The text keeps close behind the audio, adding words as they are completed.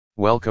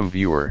Welcome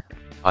viewer,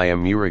 I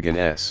am Murugan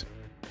S.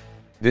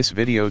 This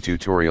video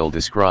tutorial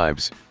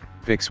describes,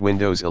 fix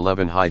Windows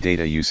 11 high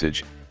data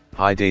usage,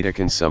 high data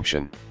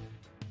consumption.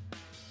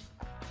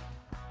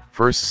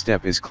 First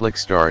step is click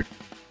Start,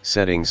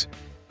 Settings,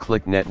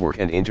 click Network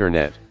and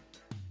Internet.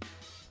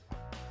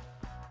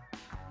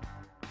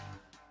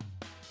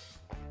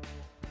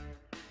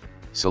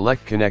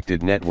 Select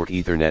connected network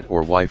Ethernet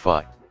or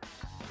Wi-Fi.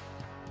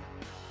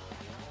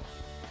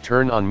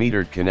 Turn on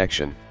metered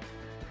connection.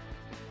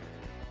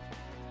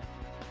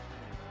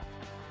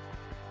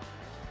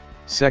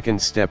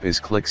 Second step is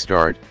click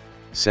Start,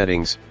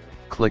 Settings,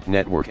 click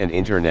Network and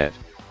Internet.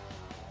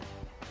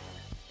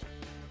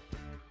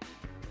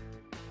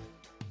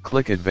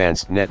 Click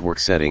Advanced Network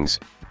Settings,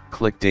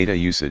 click Data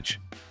Usage.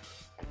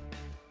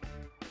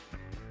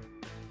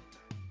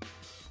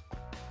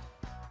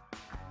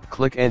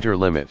 Click Enter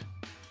Limit.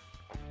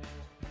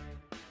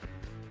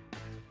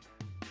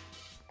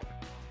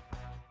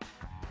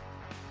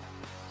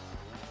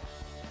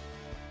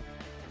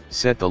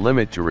 Set the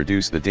limit to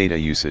reduce the data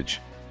usage.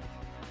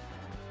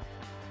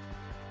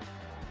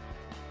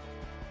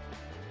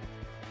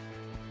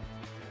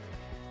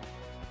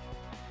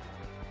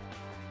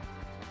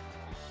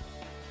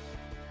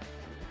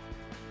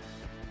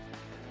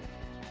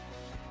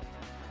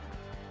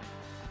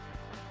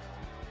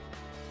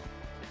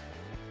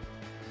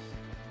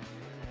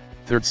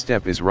 Third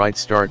step is right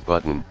Start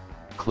button,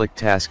 click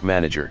Task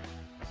Manager.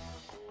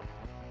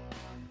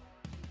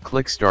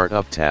 Click Start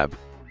Up tab,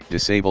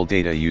 disable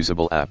Data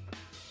Usable App.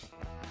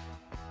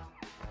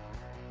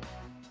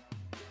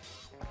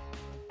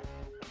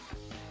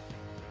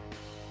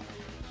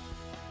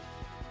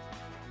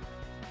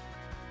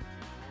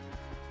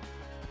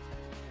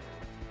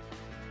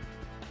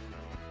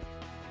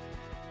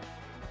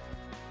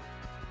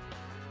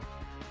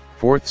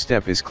 Fourth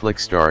step is click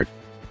Start,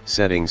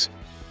 Settings,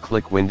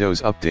 click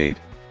Windows Update,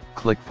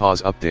 click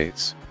Pause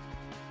Updates.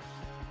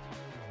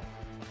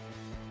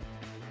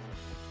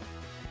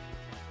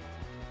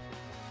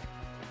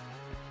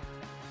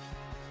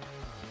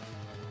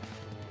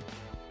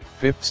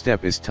 Fifth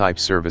step is type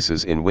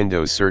Services in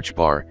Windows search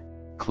bar,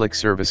 click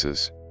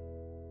Services.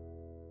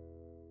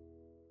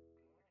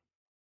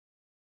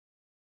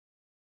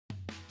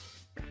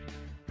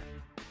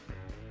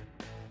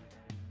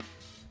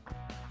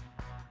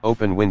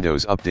 Open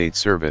Windows Update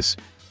Service,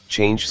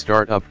 change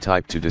Startup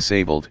type to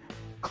Disabled,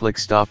 click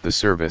Stop the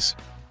service,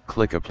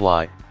 click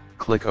Apply,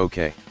 click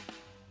OK.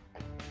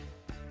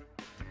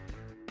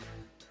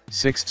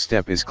 Sixth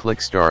step is click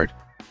Start,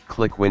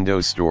 click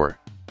Windows Store.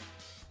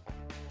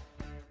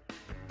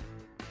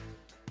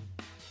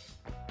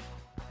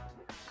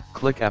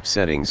 Click App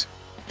Settings,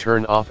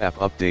 turn off App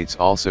Updates,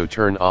 also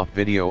turn off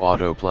Video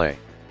Autoplay.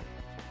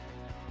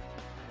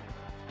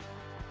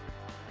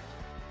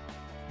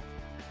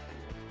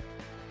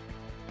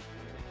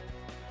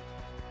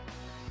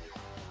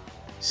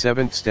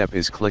 Seventh step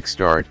is click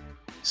Start,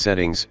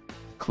 Settings,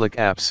 click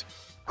Apps,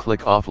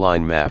 click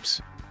Offline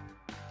Maps.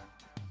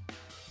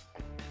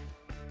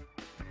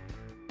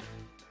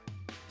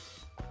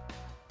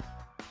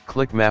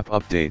 Click Map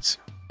Updates,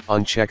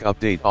 uncheck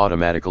Update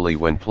automatically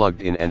when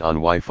plugged in and on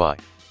Wi-Fi.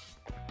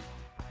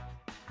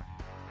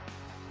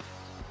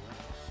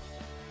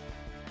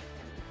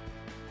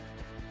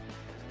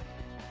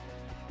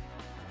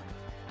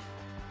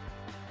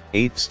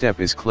 Eighth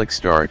step is click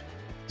Start,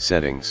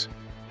 Settings.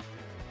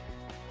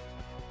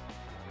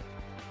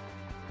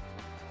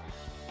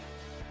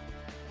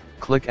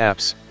 Click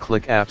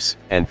Apps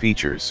and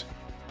Features.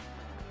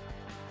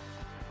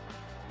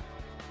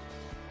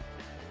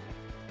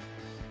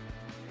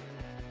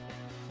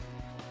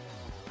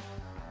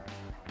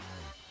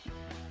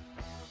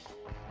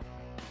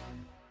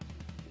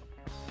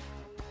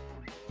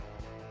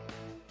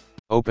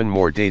 Open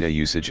More Data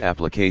Usage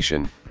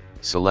application,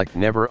 select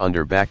Never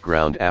under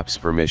Background Apps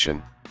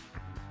Permission.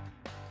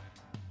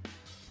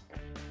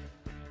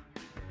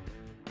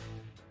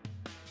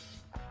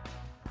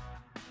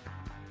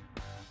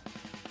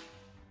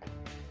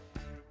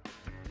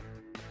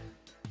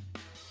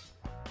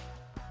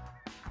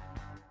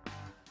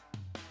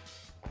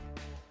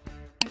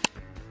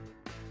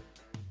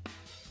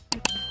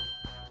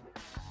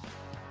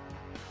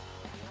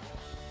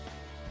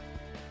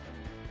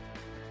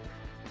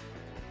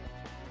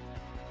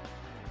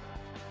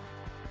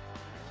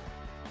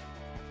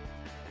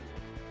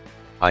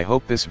 I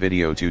hope this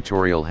video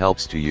tutorial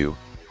helps to you.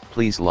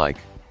 Please like,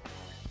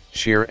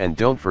 share and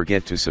don't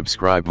forget to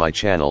subscribe my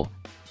channel.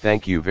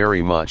 Thank you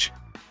very much.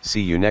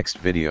 See you next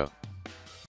video.